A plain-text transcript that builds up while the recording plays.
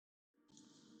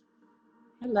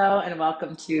Hello and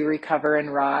welcome to Recover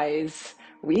and Rise,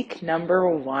 week number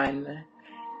 1.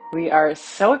 We are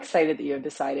so excited that you have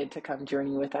decided to come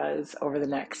journey with us over the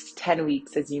next 10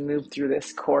 weeks as you move through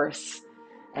this course.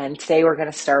 And today we're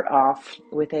going to start off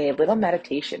with a little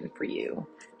meditation for you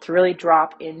to really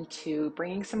drop into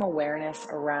bringing some awareness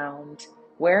around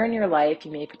where in your life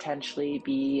you may potentially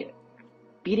be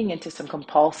beating into some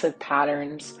compulsive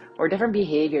patterns or different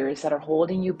behaviors that are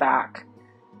holding you back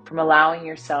from allowing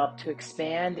yourself to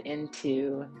expand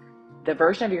into the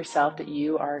version of yourself that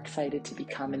you are excited to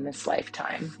become in this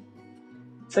lifetime.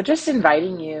 So just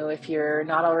inviting you, if you're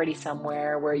not already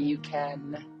somewhere where you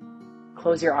can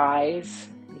close your eyes,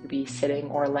 you could be sitting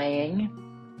or laying,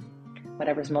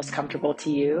 whatever's most comfortable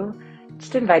to you,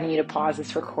 just inviting you to pause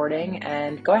this recording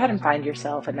and go ahead and find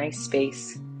yourself a nice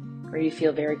space where you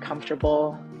feel very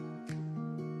comfortable.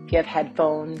 If you have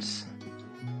headphones,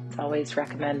 it's always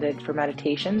recommended for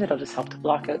meditations. It'll just help to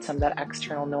block out some of that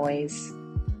external noise.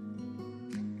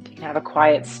 If you can have a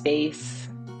quiet space,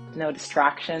 no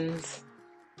distractions,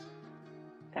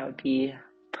 that would be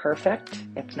perfect.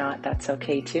 If not, that's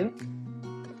okay too.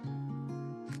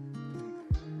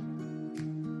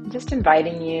 I'm just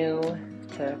inviting you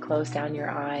to close down your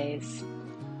eyes.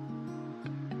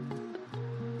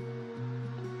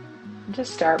 And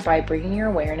just start by bringing your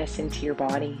awareness into your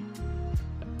body.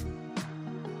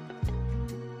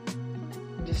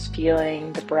 And just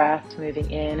feeling the breath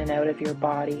moving in and out of your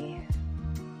body.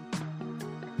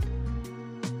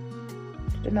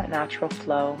 Just in that natural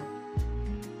flow.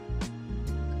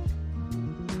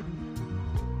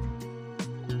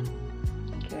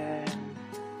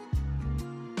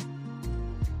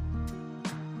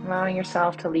 Allowing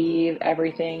yourself to leave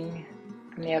everything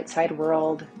from the outside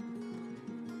world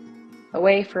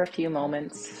away for a few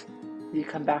moments as you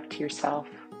come back to yourself.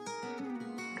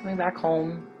 Coming back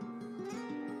home,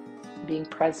 being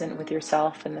present with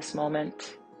yourself in this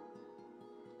moment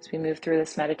as we move through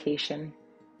this meditation.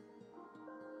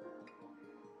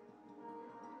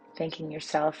 Thanking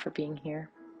yourself for being here,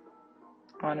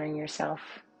 honoring yourself.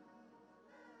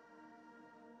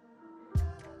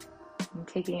 And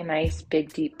taking a nice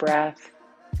big deep breath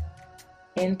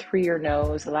in through your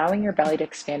nose, allowing your belly to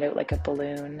expand out like a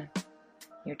balloon,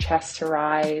 your chest to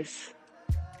rise,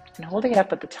 and holding it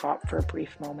up at the top for a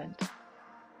brief moment.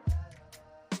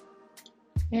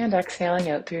 And exhaling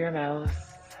out through your mouth.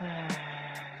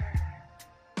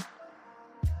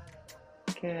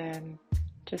 Good.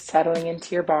 Just settling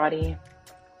into your body.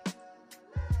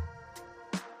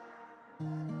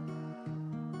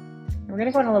 We're going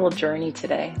to go on a little journey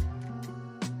today.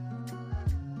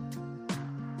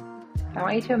 I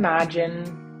want you to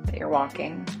imagine that you're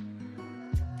walking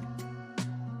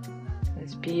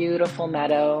this beautiful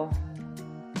meadow,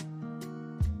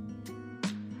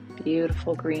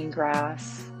 beautiful green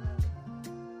grass,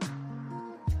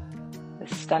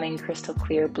 this stunning crystal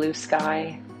clear blue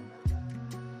sky,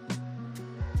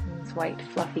 these white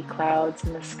fluffy clouds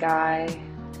in the sky.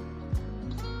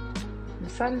 The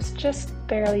sun's just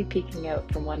barely peeking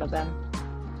out from one of them.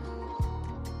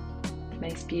 It's a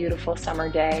nice beautiful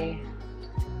summer day.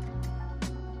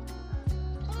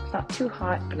 Not too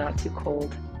hot, but not too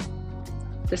cold.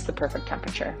 Just the perfect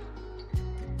temperature.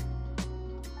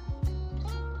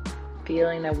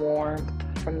 Feeling the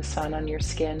warmth from the sun on your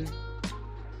skin.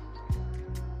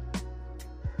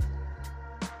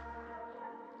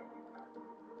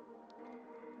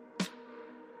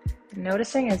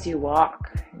 Noticing as you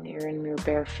walk, and you're in your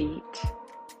bare feet,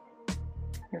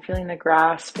 you're feeling the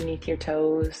grass beneath your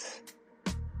toes.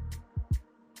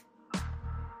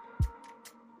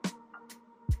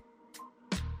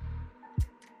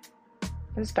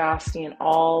 Just basking in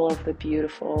all of the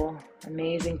beautiful,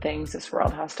 amazing things this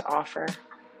world has to offer.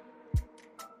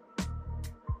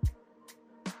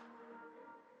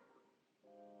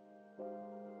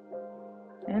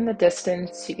 In the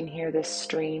distance, you can hear this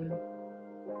stream.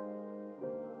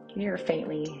 You can hear it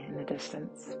faintly in the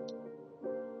distance.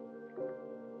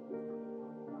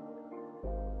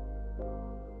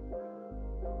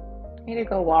 You need to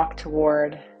go walk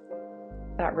toward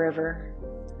that river.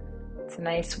 It's a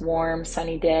nice, warm,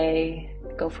 sunny day.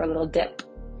 Go for a little dip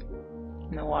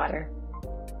in the water.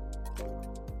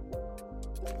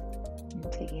 And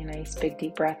taking a nice, big,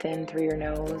 deep breath in through your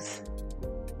nose.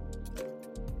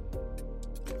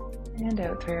 And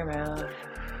out through your mouth.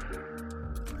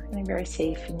 Feeling very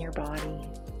safe in your body.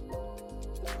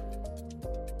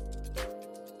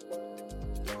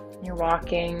 You're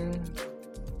walking,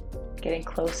 getting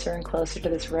closer and closer to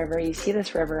this river. You see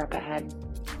this river up ahead.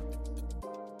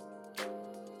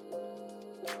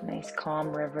 Nice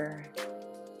calm river.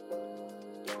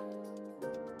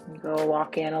 You go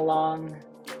walking along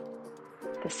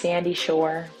the sandy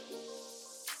shore.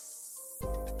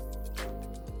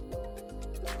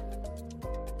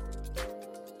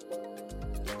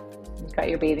 You've got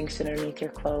your bathing suit underneath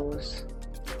your clothes.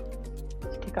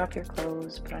 Just take off your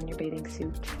clothes, put on your bathing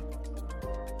suit.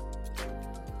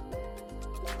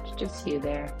 It's just you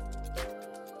there.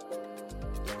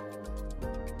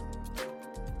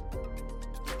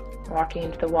 Walking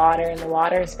into the water, and the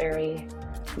water is very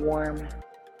warm.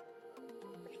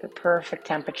 It's the perfect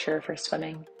temperature for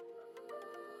swimming.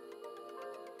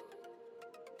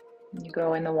 You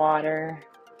go in the water.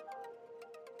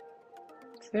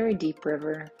 It's a very deep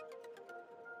river,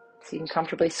 so you can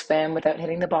comfortably swim without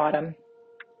hitting the bottom.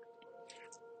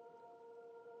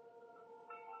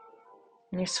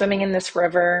 And you're swimming in this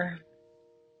river.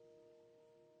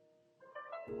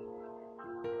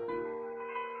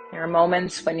 There are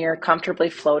moments when you're comfortably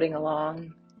floating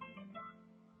along,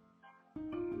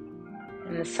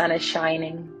 and the sun is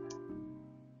shining.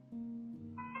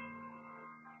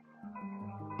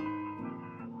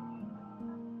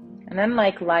 And then,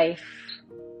 like life,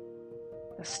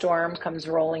 a storm comes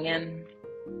rolling in.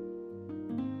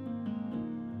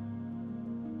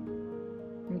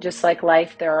 And just like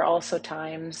life, there are also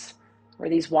times where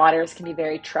these waters can be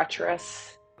very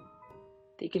treacherous,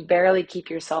 that you can barely keep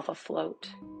yourself afloat.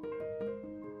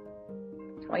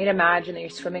 I want you to imagine that you're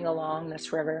swimming along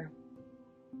this river,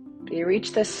 but you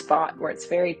reach this spot where it's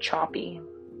very choppy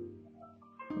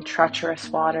and treacherous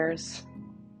waters.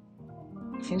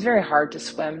 It seems very hard to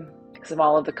swim because of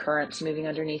all of the currents moving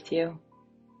underneath you.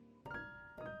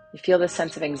 You feel this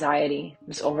sense of anxiety,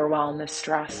 this overwhelm, this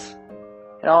stress.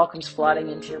 It all comes flooding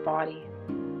into your body.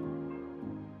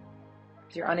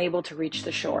 You're unable to reach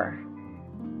the shore.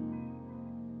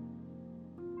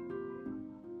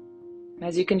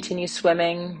 As you continue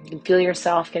swimming, you can feel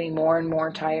yourself getting more and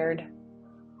more tired.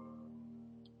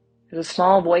 There's a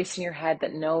small voice in your head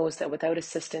that knows that without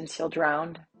assistance, you'll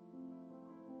drown.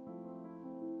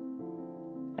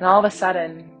 And all of a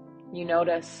sudden, you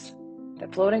notice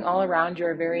that floating all around you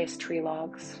are various tree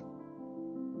logs.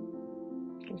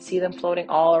 You can see them floating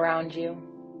all around you.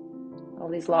 All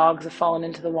these logs have fallen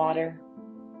into the water.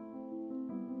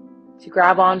 So you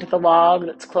grab onto the log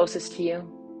that's closest to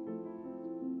you.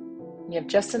 You have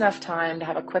just enough time to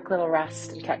have a quick little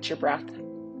rest and catch your breath.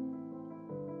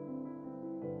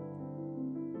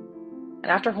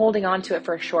 And after holding on to it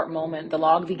for a short moment, the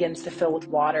log begins to fill with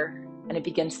water and it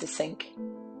begins to sink.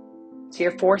 So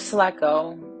you're forced to let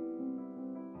go.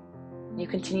 You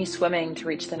continue swimming to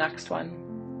reach the next one.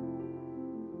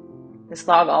 This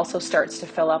log also starts to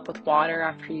fill up with water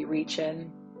after you reach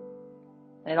in,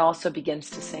 and it also begins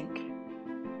to sink.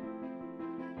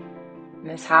 And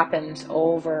this happens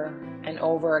over and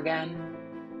over again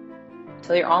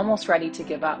until you're almost ready to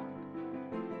give up.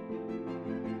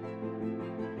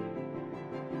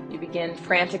 You begin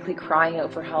frantically crying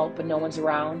out for help, but no one's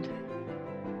around.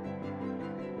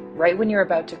 Right when you're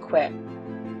about to quit,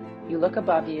 you look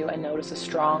above you and notice a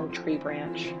strong tree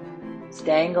branch. It's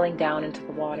dangling down into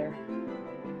the water.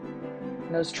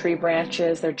 And those tree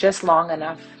branches, they're just long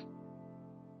enough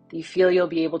that you feel you'll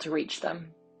be able to reach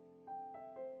them.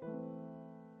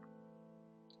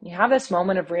 You have this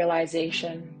moment of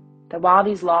realization that while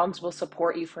these logs will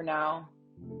support you for now,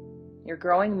 you're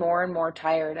growing more and more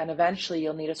tired, and eventually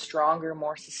you'll need a stronger,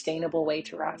 more sustainable way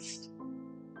to rest.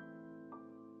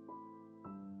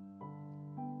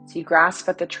 So you grasp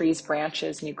at the tree's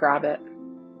branches and you grab it.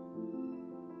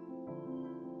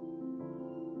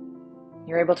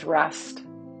 You're able to rest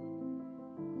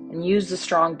and use the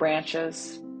strong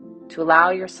branches to allow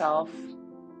yourself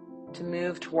to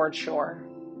move toward shore.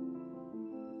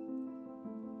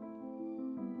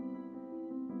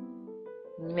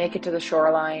 You make it to the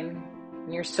shoreline,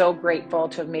 and you're so grateful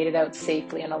to have made it out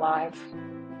safely and alive.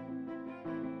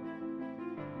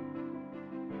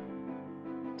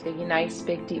 Taking a nice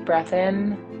big deep breath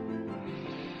in,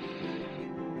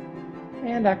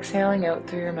 and exhaling out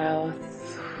through your mouth.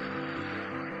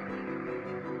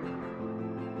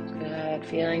 Good,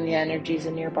 feeling the energies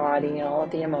in your body and all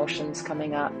of the emotions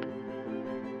coming up.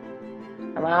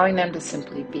 Allowing them to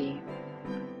simply be.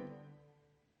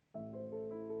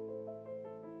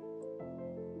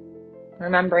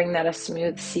 Remembering that a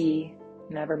smooth sea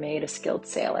never made a skilled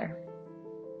sailor.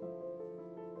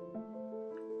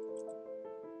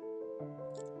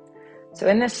 So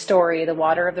in this story, the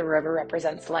water of the river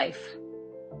represents life.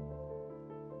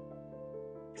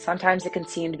 Sometimes it can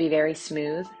seem to be very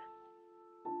smooth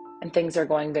and things are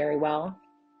going very well.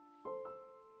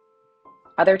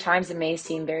 Other times it may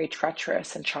seem very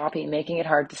treacherous and choppy, making it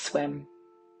hard to swim.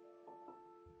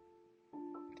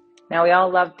 Now we all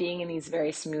love being in these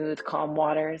very smooth, calm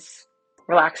waters,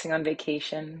 relaxing on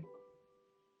vacation.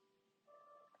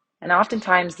 And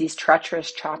oftentimes these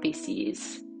treacherous, choppy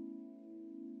seas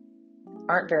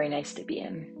aren't very nice to be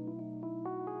in.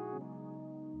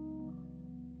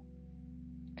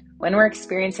 When we're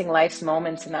experiencing life's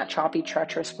moments in that choppy,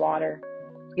 treacherous water,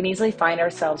 we can easily find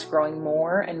ourselves growing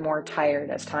more and more tired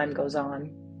as time goes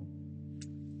on.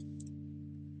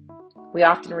 We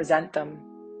often resent them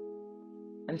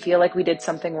and feel like we did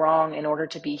something wrong in order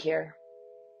to be here.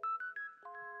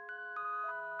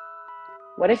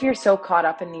 What if you're so caught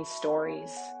up in these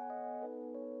stories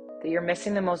that you're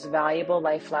missing the most valuable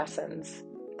life lessons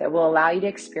that will allow you to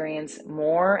experience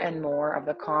more and more of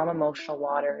the calm emotional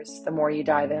waters the more you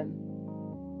dive in?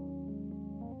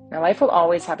 Now, life will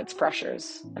always have its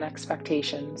pressures and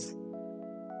expectations,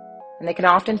 and they can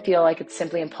often feel like it's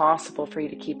simply impossible for you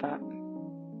to keep up.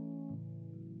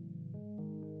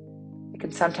 It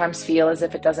can sometimes feel as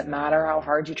if it doesn't matter how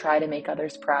hard you try to make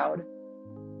others proud.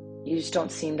 You just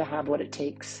don't seem to have what it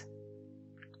takes.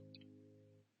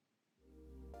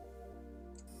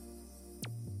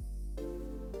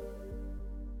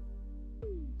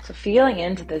 So feeling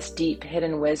into this deep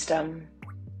hidden wisdom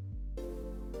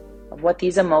of what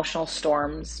these emotional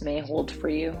storms may hold for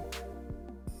you,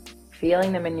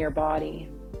 feeling them in your body,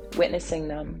 witnessing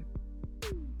them,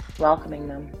 welcoming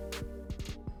them,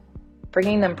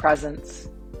 bringing them presence,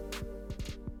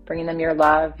 bringing them your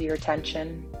love, your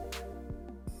attention.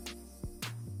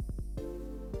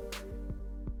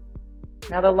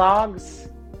 Now the logs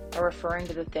are referring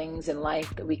to the things in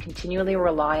life that we continually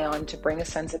rely on to bring a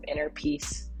sense of inner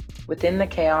peace within the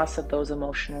chaos of those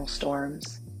emotional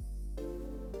storms.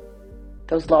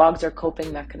 Those logs are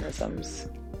coping mechanisms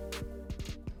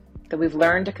that we've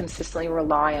learned to consistently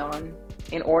rely on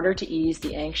in order to ease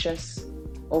the anxious,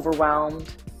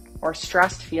 overwhelmed, or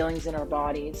stressed feelings in our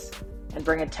bodies and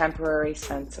bring a temporary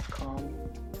sense of calm.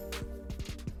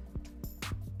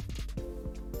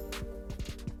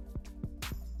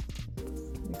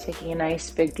 And taking a nice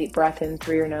big deep breath in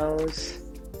through your nose.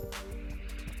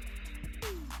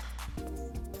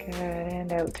 Good,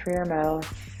 and out through your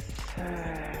mouth.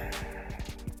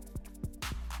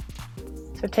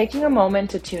 So taking a moment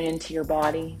to tune into your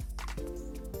body.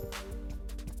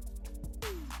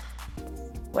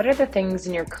 What are the things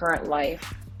in your current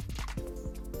life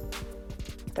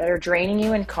that are draining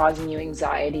you and causing you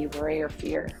anxiety, worry, or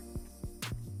fear?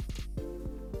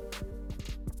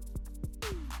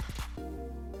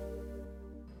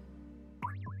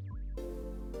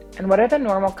 And what are the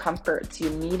normal comforts you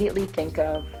immediately think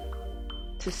of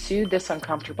to soothe this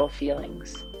uncomfortable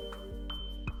feelings?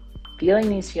 Feeling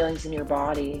these feelings in your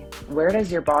body, where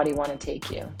does your body want to take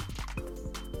you?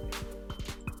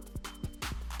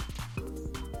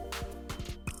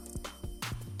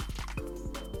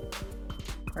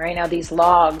 Right now, these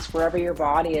logs, wherever your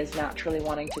body is naturally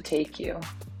wanting to take you,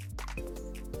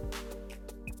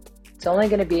 it's only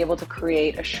going to be able to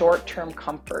create a short-term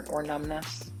comfort or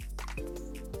numbness.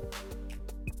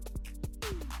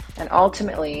 And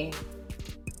ultimately,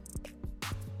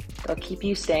 they'll keep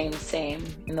you staying the same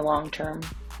in the long term,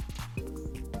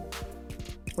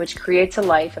 which creates a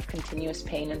life of continuous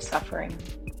pain and suffering.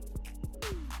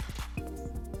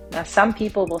 Now, some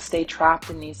people will stay trapped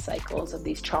in these cycles of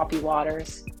these choppy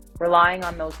waters, relying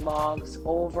on those logs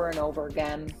over and over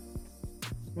again,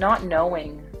 not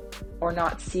knowing or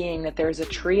not seeing that there's a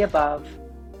tree above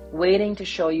waiting to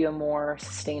show you a more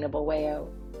sustainable way out.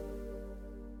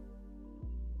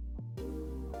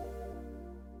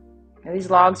 Now,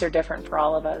 these logs are different for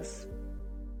all of us.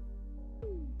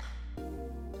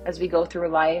 As we go through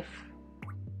life,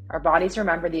 our bodies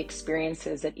remember the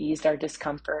experiences that eased our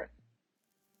discomfort.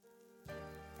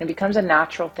 It becomes a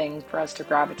natural thing for us to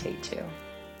gravitate to.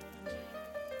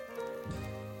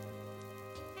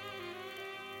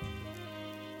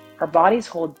 Our bodies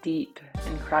hold deep,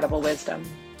 incredible wisdom.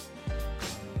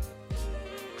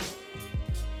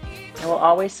 And will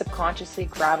always subconsciously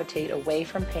gravitate away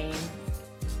from pain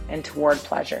and toward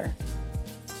pleasure,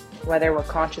 whether we're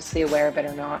consciously aware of it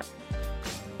or not.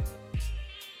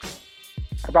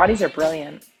 Our bodies are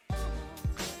brilliant,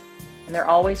 and they're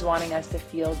always wanting us to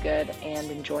feel good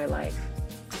and enjoy life.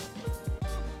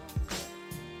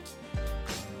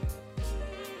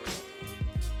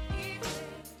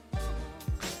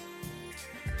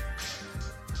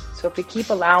 So if we keep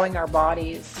allowing our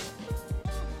bodies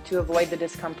to avoid the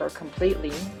discomfort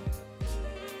completely,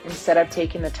 instead of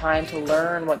taking the time to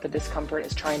learn what the discomfort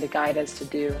is trying to guide us to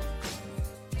do,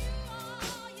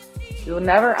 we will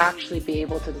never actually be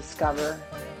able to discover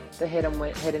the hidden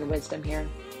wisdom here.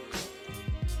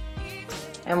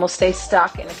 And we'll stay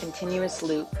stuck in a continuous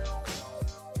loop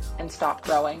and stop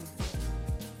growing.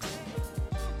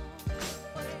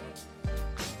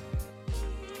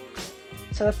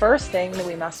 So the first thing that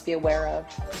we must be aware of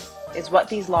is what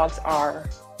these logs are,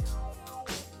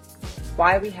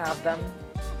 why we have them,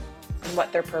 and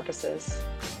what their purpose is.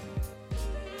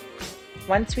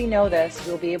 Once we know this,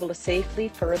 we'll be able to safely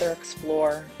further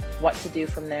explore what to do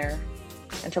from there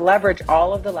and to leverage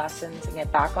all of the lessons and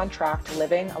get back on track to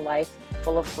living a life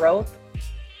full of growth,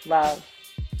 love,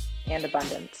 and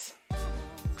abundance.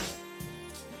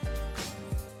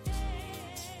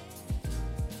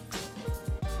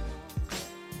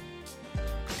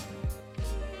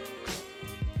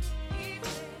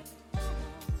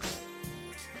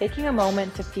 Taking a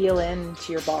moment to feel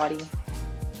into your body.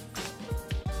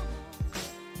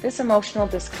 This emotional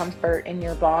discomfort in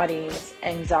your body, this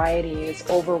anxiety, this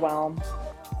overwhelm,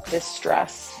 this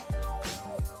stress.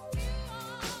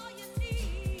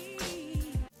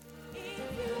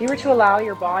 If you were to allow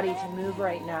your body to move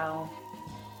right now,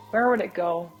 where would it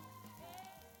go?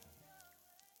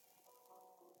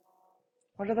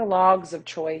 What are the logs of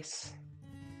choice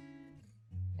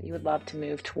that you would love to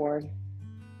move toward?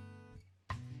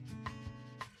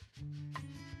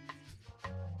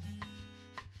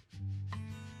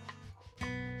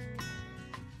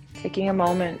 Taking a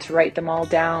moment to write them all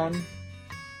down.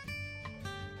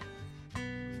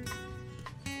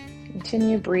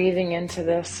 Continue breathing into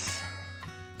this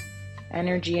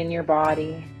energy in your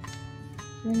body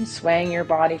and swaying your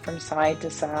body from side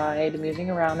to side, moving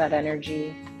around that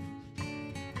energy.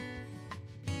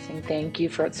 Saying thank you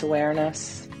for its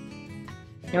awareness.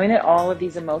 Knowing that all of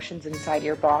these emotions inside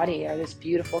your body are this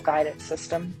beautiful guidance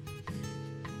system.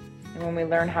 And when we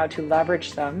learn how to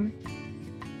leverage them,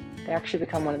 they actually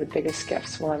become one of the biggest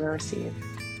gifts we'll ever receive.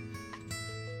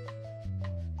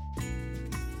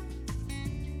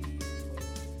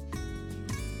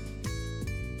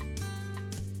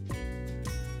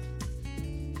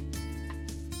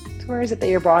 So where is it that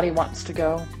your body wants to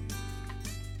go?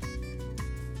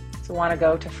 Does it want to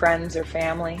go to friends or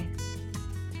family?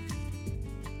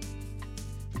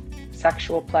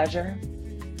 Sexual pleasure?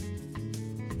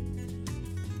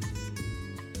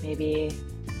 Maybe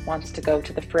wants to go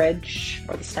to the fridge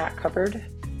or the snack cupboard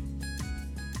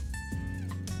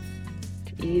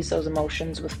to ease those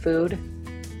emotions with food.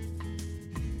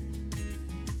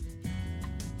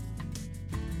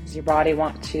 Does your body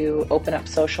want to open up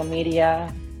social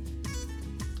media,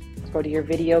 go to your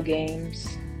video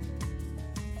games,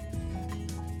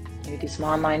 maybe do some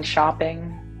online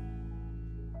shopping?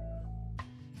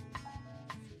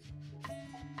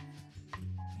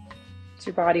 Does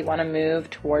your body want to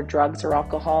move toward drugs or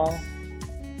alcohol?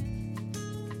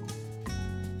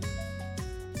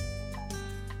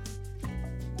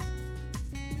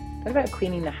 What about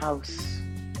cleaning the house?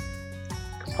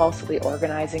 Compulsively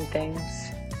organizing things?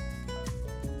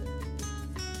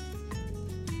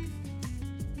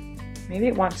 Maybe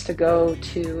it wants to go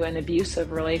to an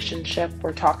abusive relationship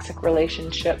or toxic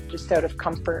relationship just out of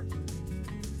comfort.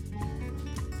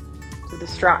 The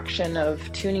distraction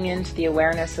of tuning into the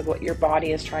awareness of what your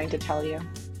body is trying to tell you.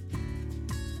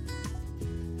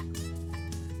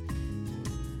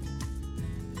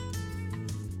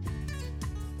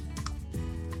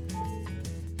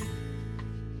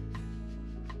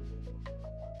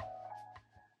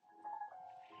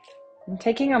 And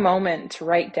taking a moment to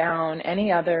write down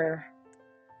any other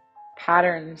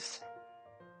patterns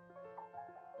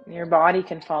your body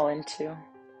can fall into.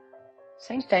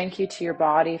 Saying thank you to your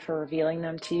body for revealing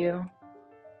them to you.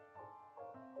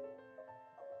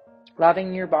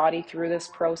 Loving your body through this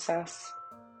process.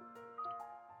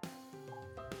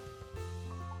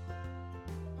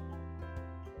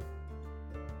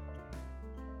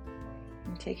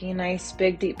 And taking a nice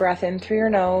big deep breath in through your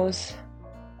nose.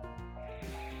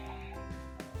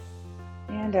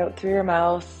 And out through your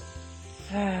mouth.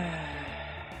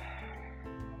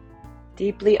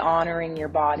 Deeply honoring your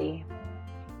body.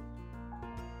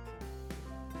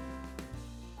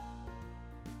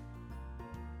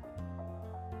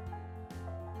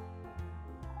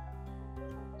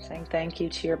 Saying thank you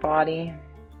to your body.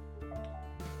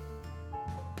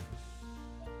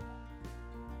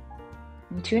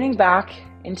 And tuning back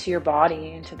into your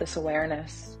body, into this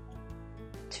awareness.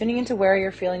 Tuning into where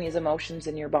you're feeling these emotions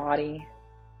in your body.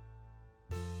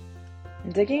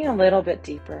 And digging a little bit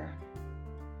deeper.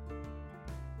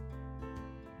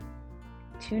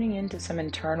 Tuning into some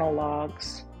internal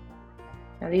logs.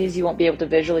 Now these you won't be able to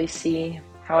visually see,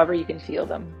 however you can feel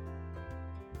them.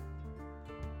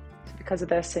 So because of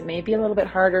this, it may be a little bit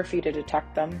harder for you to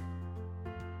detect them.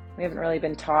 We haven't really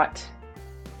been taught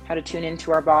how to tune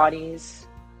into our bodies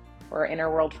or our inner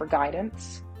world for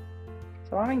guidance.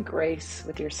 So allowing grace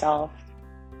with yourself.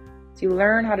 So you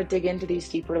learn how to dig into these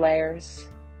deeper layers.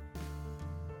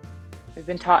 We've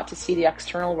been taught to see the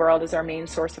external world as our main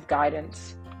source of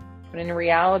guidance, when in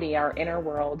reality, our inner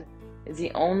world is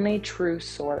the only true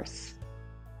source.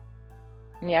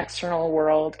 And the external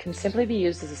world can simply be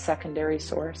used as a secondary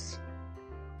source.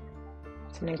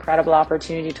 It's an incredible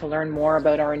opportunity to learn more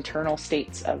about our internal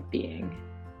states of being.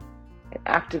 It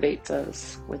activates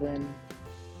us within.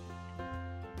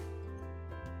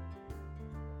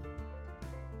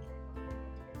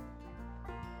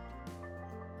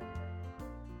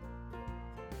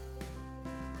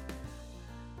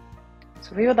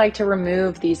 So we would like to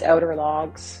remove these outer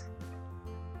logs,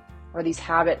 or these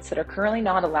habits that are currently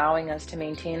not allowing us to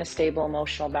maintain a stable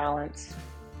emotional balance,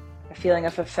 a feeling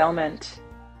of fulfillment,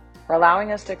 or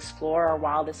allowing us to explore our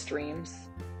wildest dreams.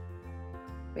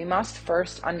 We must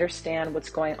first understand what's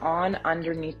going on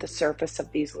underneath the surface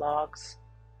of these logs.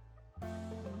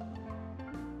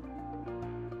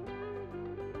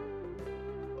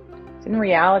 In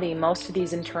reality, most of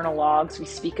these internal logs we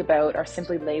speak about are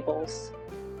simply labels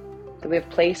that we have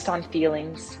placed on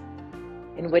feelings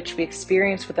in which we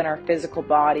experience within our physical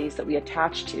bodies that we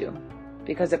attach to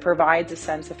because it provides a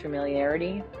sense of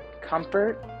familiarity,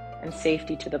 comfort, and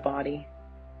safety to the body.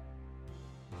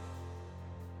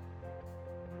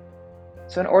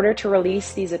 So in order to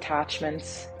release these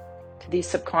attachments to these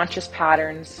subconscious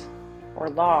patterns or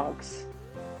logs,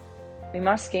 we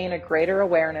must gain a greater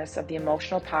awareness of the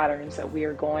emotional patterns that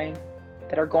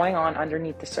are going on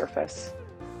underneath the surface.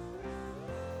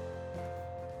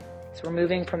 So we're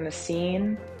moving from the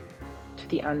seen to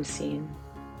the unseen,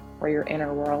 or your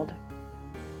inner world.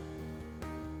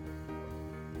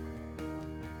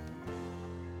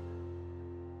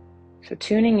 So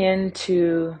tuning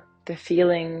into the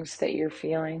feelings that you're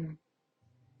feeling.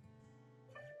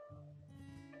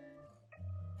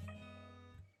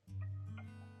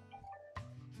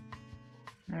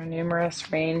 There are numerous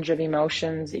range of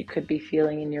emotions that you could be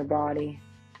feeling in your body.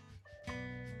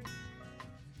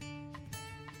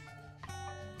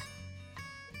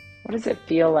 What does it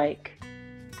feel like?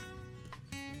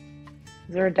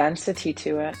 Is there a density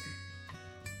to it?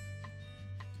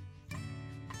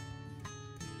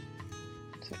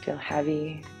 Does it feel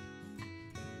heavy?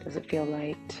 Does it feel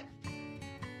light?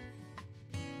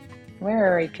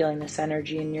 Where are you feeling this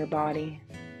energy in your body?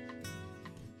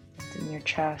 It's in your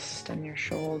chest and your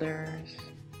shoulders,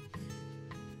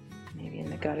 maybe in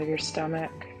the gut of your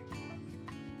stomach.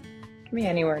 It can be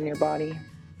anywhere in your body.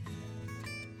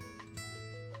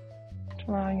 Just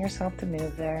allowing yourself to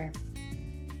move there.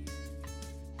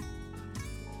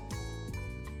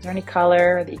 Is there any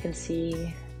color that you can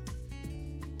see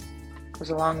goes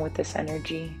along with this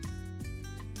energy?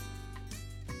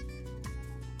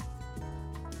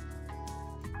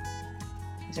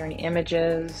 Is there any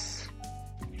images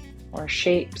or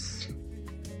shapes?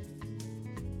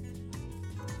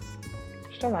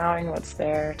 Just allowing what's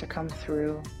there to come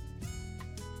through.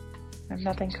 If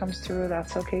nothing comes through,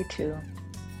 that's okay too.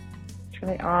 Just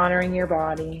really honoring your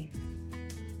body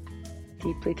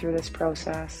deeply through this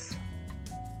process.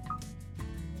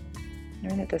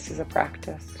 Knowing that this is a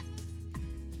practice.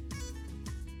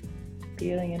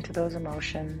 Feeling into those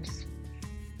emotions.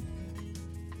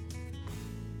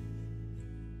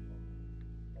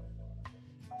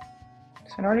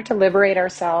 So in order to liberate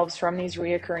ourselves from these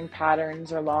reoccurring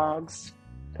patterns or logs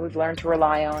that we've learned to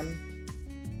rely on,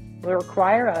 it will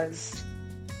require us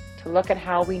to look at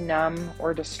how we numb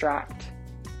or distract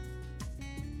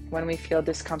when we feel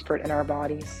discomfort in our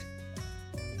bodies.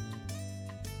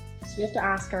 So we have to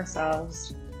ask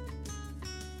ourselves,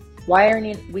 why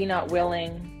are we not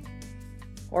willing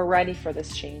or ready for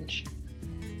this change?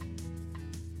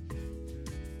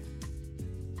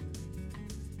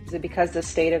 Is it because the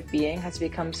state of being has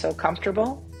become so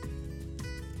comfortable?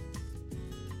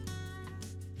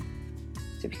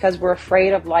 Is it because we're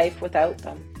afraid of life without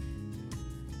them?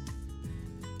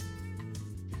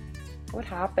 What would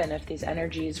happen if these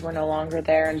energies were no longer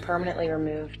there and permanently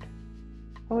removed?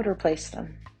 What would replace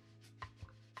them?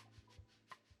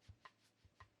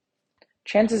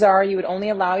 Chances are you would only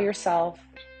allow yourself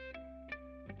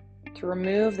to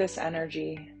remove this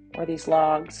energy or these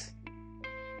logs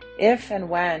if and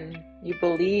when you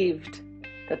believed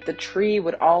that the tree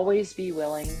would always be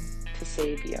willing to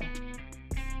save you.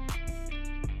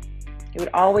 It would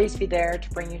always be there to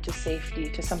bring you to safety,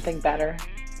 to something better.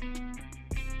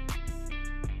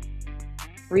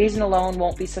 Reason alone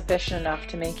won't be sufficient enough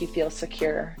to make you feel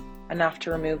secure, enough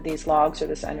to remove these logs or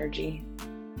this energy.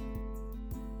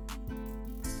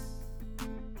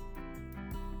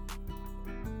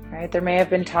 Right? There may have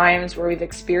been times where we've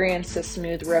experienced this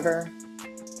smooth river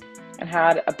and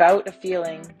had about a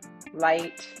feeling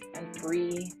light and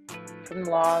free from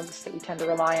the logs that we tend to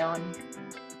rely on.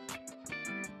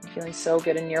 feeling so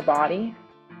good in your body.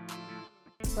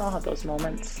 We all have those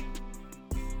moments.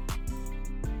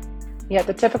 Yet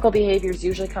the typical behaviors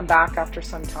usually come back after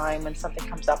some time when something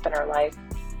comes up in our life.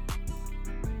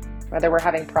 Whether we're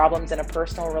having problems in a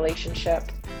personal relationship,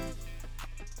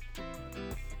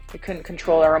 we couldn't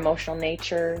control our emotional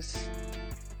natures,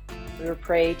 we were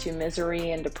prey to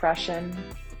misery and depression,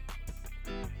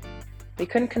 we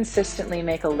couldn't consistently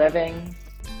make a living,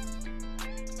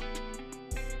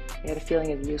 we had a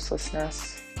feeling of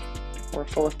uselessness, we're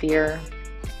full of fear,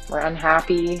 we're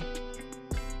unhappy,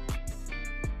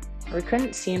 or we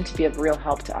couldn't seem to be of real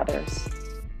help to others.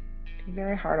 Be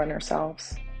very hard on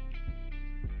ourselves.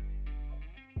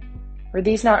 Were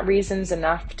these not reasons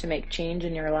enough to make change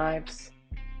in your lives?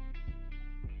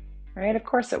 Right? Of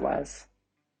course it was.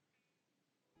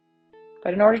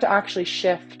 But in order to actually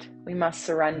shift, we must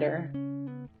surrender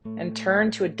and turn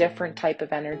to a different type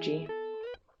of energy.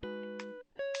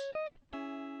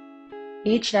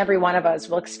 Each and every one of us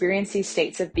will experience these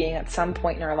states of being at some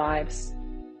point in our lives.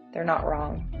 They're not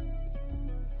wrong.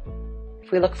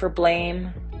 If we look for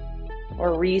blame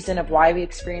or reason of why we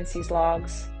experience these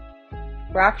logs,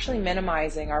 we're actually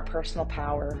minimizing our personal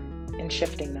power in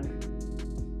shifting them.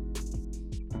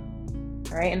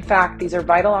 All right? In fact, these are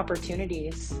vital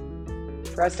opportunities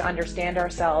for us to understand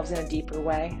ourselves in a deeper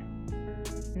way.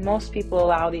 And most people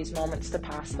allow these moments to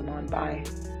pass them on by.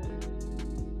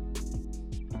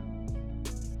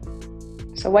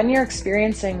 So when you're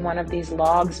experiencing one of these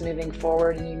logs moving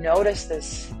forward and you notice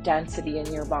this density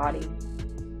in your body,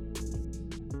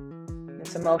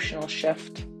 this emotional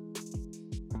shift,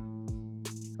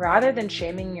 rather than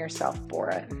shaming yourself for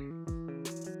it,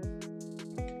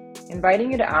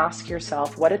 inviting you to ask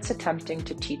yourself what it's attempting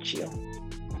to teach you.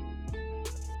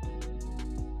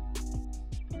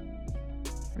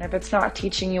 And if it's not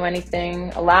teaching you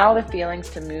anything, allow the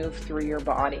feelings to move through your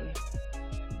body.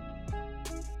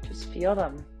 Just feel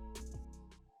them.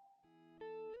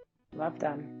 Love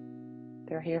them.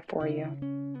 They're here for you.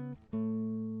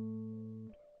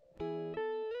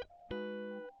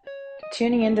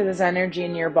 Tuning into this energy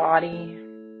in your body,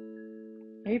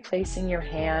 maybe placing your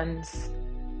hands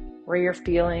where you're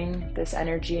feeling this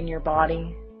energy in your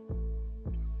body.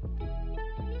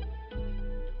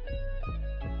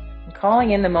 And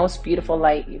calling in the most beautiful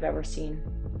light you've ever seen.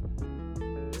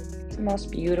 It's the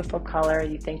most beautiful color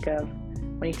you think of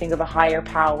when you think of a higher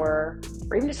power,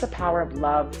 or even just the power of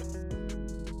love.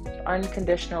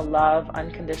 Unconditional love,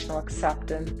 unconditional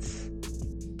acceptance,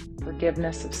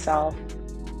 forgiveness of self.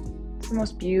 It's the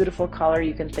most beautiful color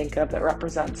you can think of that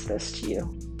represents this to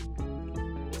you.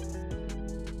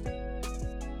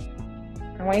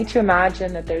 I want you to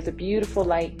imagine that there's a beautiful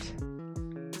light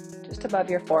just above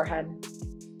your forehead.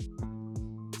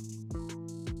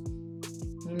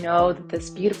 You know that this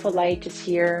beautiful light is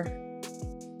here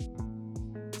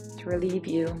to relieve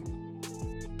you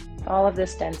of all of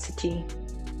this density,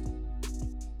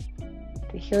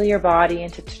 to heal your body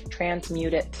and to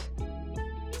transmute it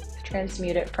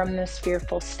from this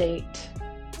fearful state,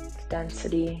 this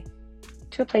density,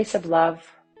 to a place of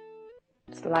love,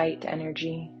 this light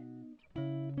energy.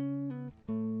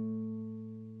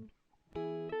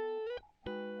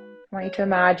 I want you to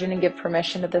imagine and give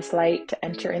permission to this light to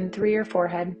enter in through your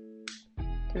forehead,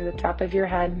 through the top of your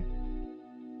head.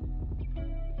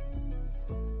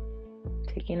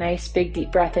 Taking a nice big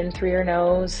deep breath in through your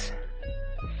nose.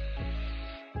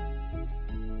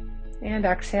 And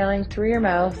exhaling through your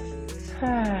mouth.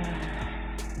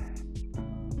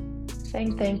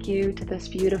 Saying thank you to this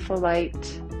beautiful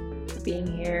light for being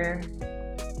here,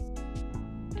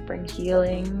 to bring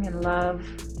healing and love.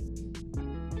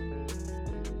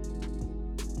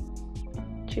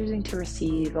 Choosing to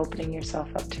receive, opening yourself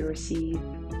up to receive.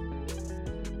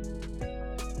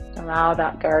 Allow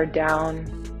that guard down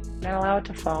and allow it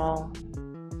to fall.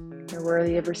 You're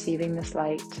worthy of receiving this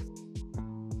light.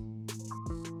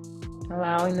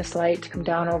 Allowing this light to come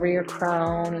down over your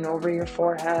crown and over your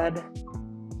forehead,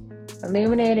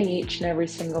 illuminating each and every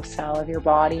single cell of your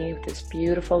body with this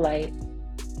beautiful light.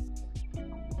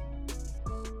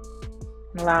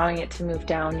 And allowing it to move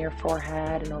down your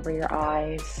forehead and over your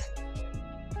eyes,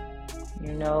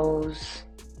 your nose,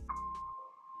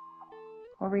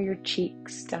 over your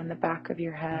cheeks, down the back of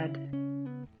your head,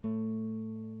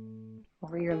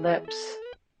 over your lips,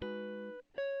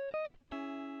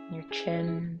 your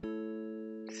chin,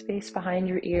 space behind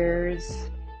your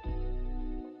ears.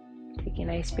 Taking a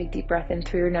nice big deep breath in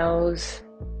through your nose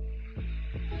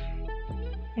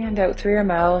and out through your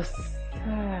mouth.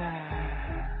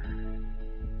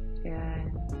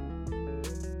 Good.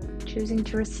 Choosing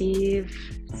to receive,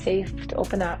 safe to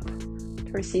open up,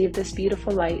 to receive this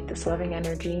beautiful light, this loving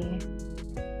energy.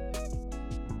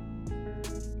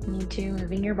 need to,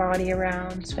 moving your body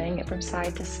around, swaying it from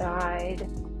side to side.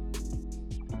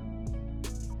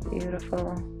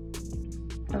 Beautiful.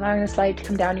 Allowing this light to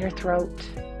come down your throat.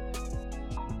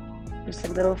 Just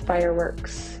like little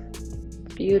fireworks.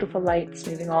 Beautiful lights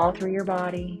moving all through your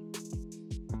body,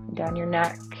 down your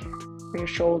neck, through your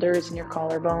shoulders and your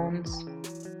collarbones,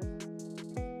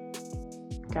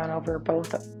 down over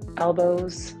both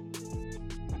elbows,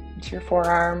 into your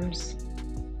forearms,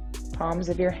 palms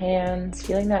of your hands,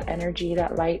 feeling that energy,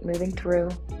 that light moving through.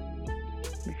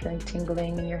 You're feeling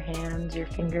tingling in your hands, your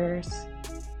fingers,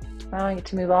 allowing it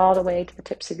to move all the way to the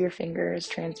tips of your fingers,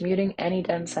 transmuting any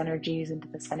dense energies into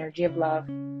this energy of love.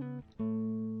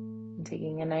 And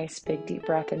taking a nice big deep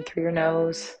breath in through your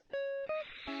nose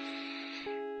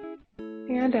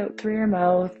and out through your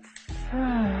mouth.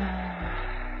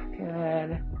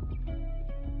 Good.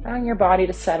 Allowing your body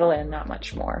to settle in, not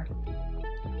much more.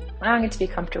 Allowing it to be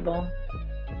comfortable.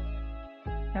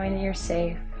 Knowing that you're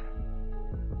safe.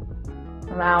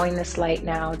 Allowing this light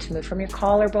now to move from your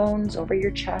collarbones over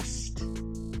your chest.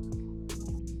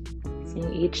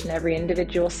 Seeing each and every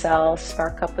individual cell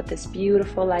spark up with this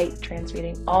beautiful light,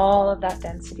 transmuting all of that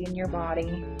density in your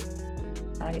body.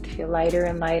 Allowing it to feel lighter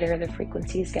and lighter, the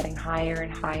frequencies getting higher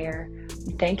and higher.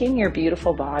 And thanking your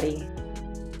beautiful body.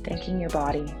 Thanking your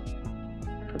body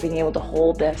for being able to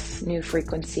hold this new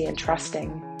frequency and trusting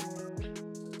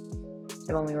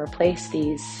that when we replace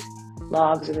these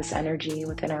logs of this energy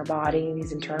within our body,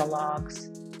 these internal logs,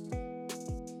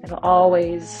 it'll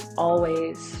always,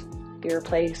 always be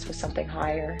replaced with something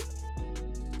higher.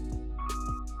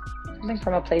 Something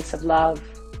from a place of love.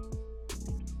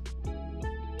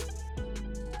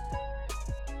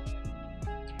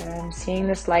 And seeing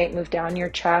this light move down your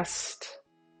chest,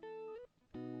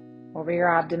 over your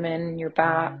abdomen, your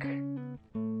back,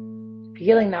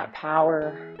 feeling that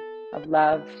power of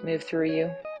love move through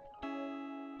you.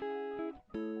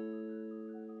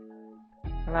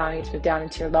 Allowing you to move down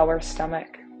into your lower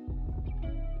stomach.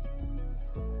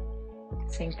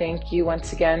 Saying thank you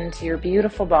once again to your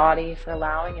beautiful body for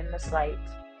allowing in this light.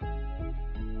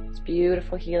 This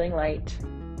beautiful healing light.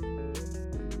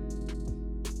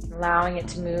 Allowing it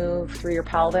to move through your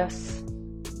pelvis.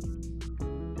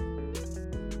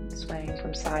 Swaying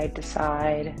from side to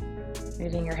side.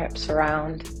 Moving your hips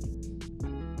around.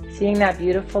 Seeing that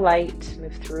beautiful light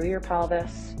move through your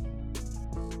pelvis.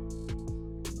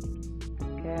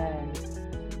 Good.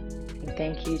 Saying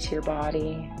thank you to your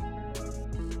body.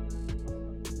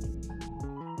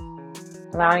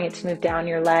 Allowing it to move down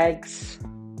your legs.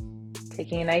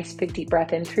 Taking a nice big deep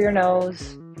breath in through your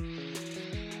nose.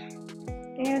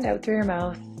 And out through your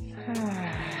mouth.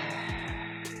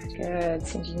 Good.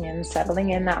 Sinking in, settling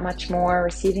in that much more.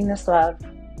 Receiving this love.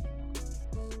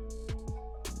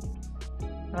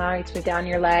 Allowing you to move down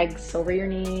your legs, over your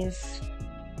knees.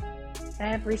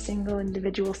 Every single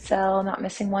individual cell, not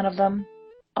missing one of them.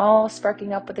 All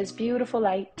sparking up with this beautiful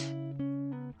light.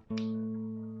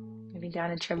 Moving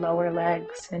down into your lower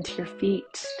legs, into your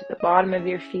feet, to the bottom of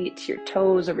your feet, to your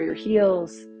toes, over your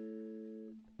heels.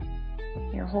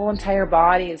 Your whole entire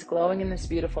body is glowing in this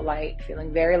beautiful light,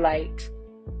 feeling very light.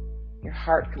 Your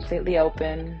heart completely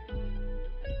open,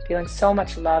 feeling so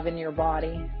much love in your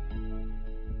body.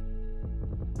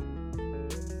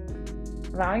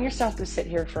 Allowing yourself to sit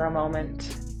here for a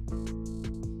moment,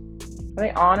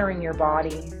 really honoring your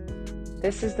body.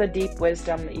 This is the deep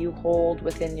wisdom that you hold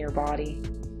within your body.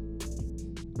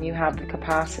 You have the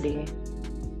capacity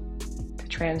to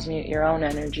transmute your own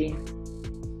energy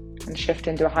and shift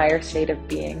into a higher state of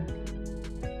being,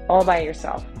 all by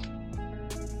yourself.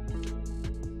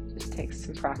 Just takes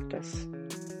some practice.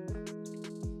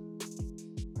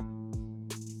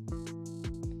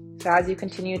 So as you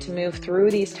continue to move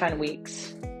through these 10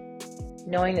 weeks,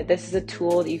 knowing that this is a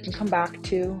tool that you can come back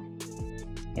to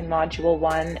in Module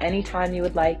 1 anytime you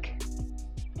would like.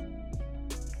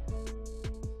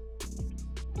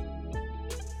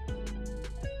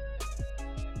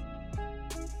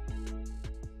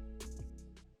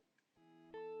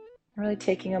 Really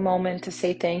taking a moment to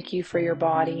say thank you for your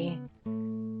body.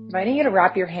 Inviting you to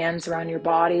wrap your hands around your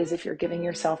body as if you're giving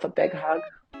yourself a big hug.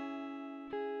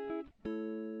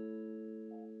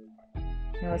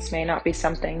 This may not be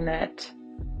something that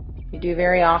you do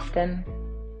very often.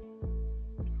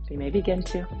 You may begin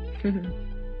to.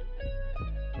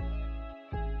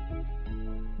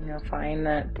 You'll find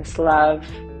that this love,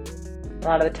 a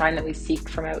lot of the time that we seek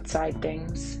from outside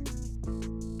things,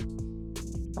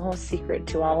 the whole secret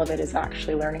to all of it is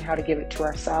actually learning how to give it to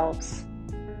ourselves.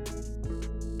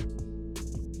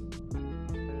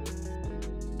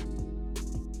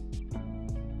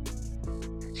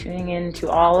 Tuning into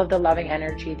all of the loving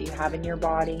energy that you have in your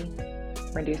body,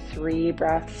 We're going to do 3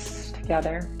 breaths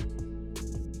together.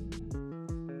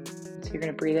 So you're going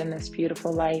to breathe in this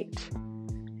beautiful light.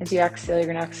 As you exhale, you're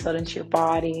going to exhale it into your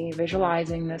body,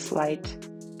 visualizing this light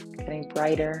getting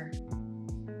brighter,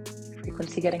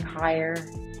 frequency getting higher,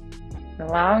 and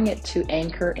allowing it to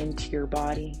anchor into your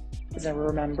body as a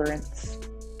remembrance.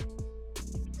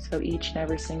 So each and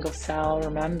every single cell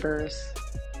remembers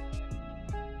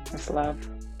this love.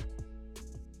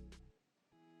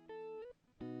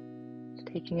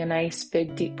 Taking a nice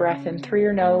big deep breath in through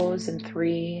your nose in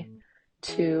 3,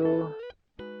 2,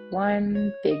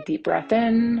 1. Big deep breath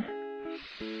in.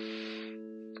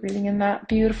 Breathing in that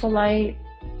beautiful light.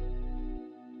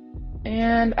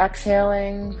 And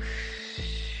exhaling.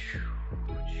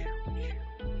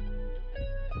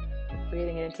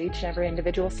 Breathing it into each and every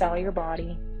individual cell of your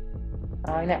body.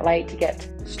 Allowing that light to get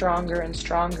stronger and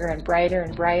stronger and brighter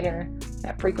and brighter.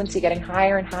 That frequency getting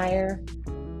higher and higher.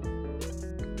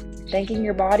 Thanking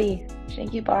your body.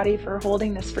 Thank you, body, for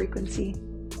holding this frequency.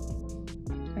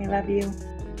 I love you.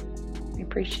 I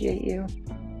appreciate you.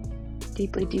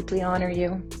 Deeply, deeply honor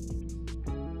you.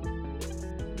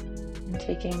 And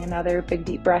taking another big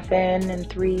deep breath in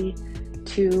 3,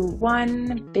 2,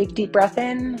 1. Big deep breath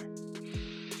in.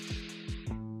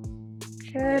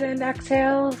 Good, and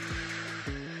exhale.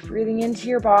 Breathing into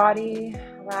your body,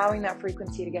 allowing that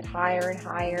frequency to get higher and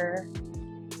higher.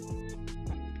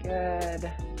 Good.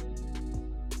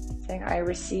 Saying, I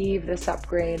receive this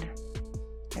upgrade.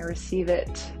 I receive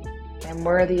it. I'm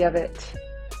worthy of it.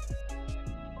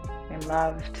 I'm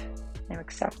loved. I'm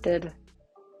accepted.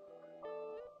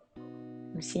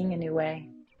 I'm seeing a new way.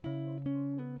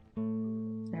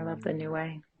 I love the new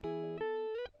way.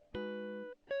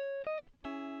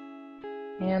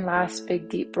 And last big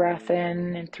deep breath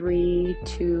in 3,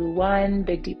 2, 1.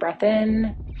 Big deep breath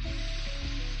in.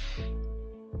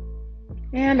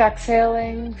 And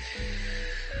exhaling.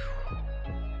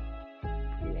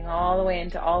 Breathing all the way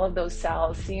into all of those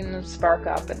cells, seeing them spark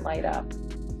up and light up.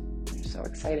 I'm so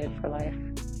excited for life.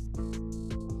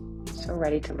 I'm so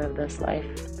ready to live this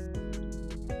life.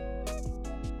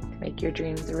 To make your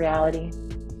dreams a reality.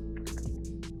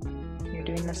 You're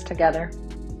doing this together.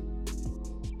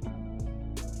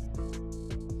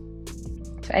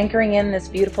 So anchoring in this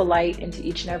beautiful light into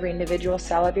each and every individual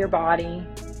cell of your body.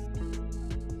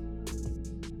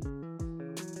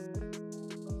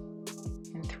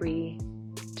 In 3,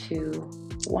 2,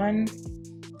 1.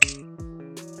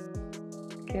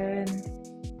 Good.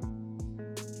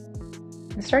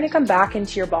 And starting to come back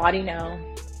into your body now.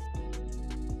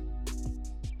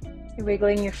 You're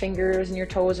wiggling your fingers and your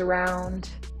toes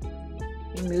around.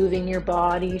 You're moving your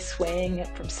body, swaying it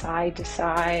from side to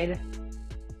side.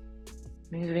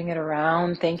 Moving it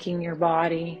around, thanking your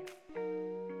body.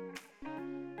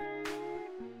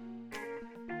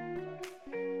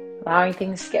 Allowing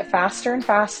things to get faster and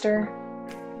faster.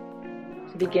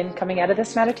 To begin coming out of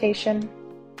this meditation.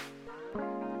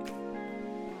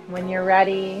 When you're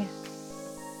ready,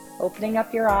 opening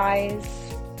up your eyes,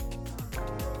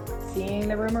 seeing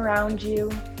the room around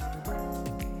you.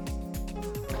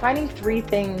 Finding 3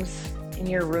 things in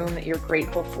your room that you're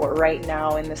grateful for right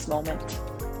now in this moment.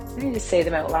 Let me just say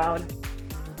them out loud.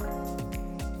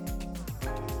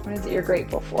 What is it you're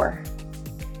grateful for?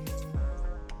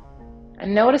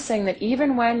 And noticing that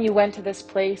even when you went to this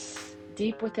place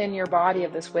deep within your body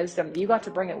of this wisdom, you got to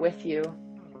bring it with you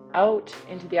out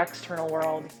into the external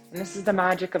world. And this is the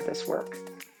magic of this work.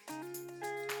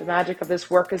 The magic of this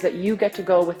work is that you get to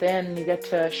go within, you get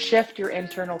to shift your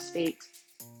internal state,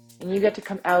 and you get to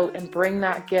come out and bring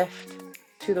that gift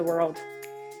to the world.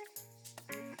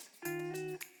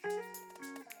 And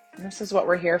this is what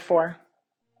we're here for.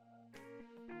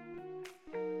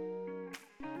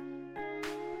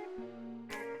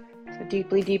 So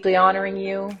deeply, deeply honoring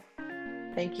you.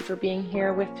 Thank you for being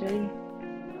here with me.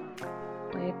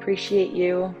 I appreciate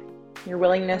you, your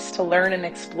willingness to learn and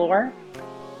explore.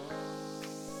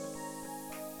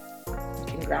 And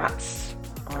congrats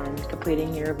on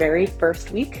completing your very first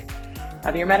week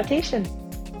of your meditation.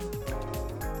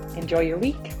 Enjoy your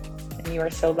week, and you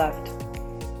are so loved.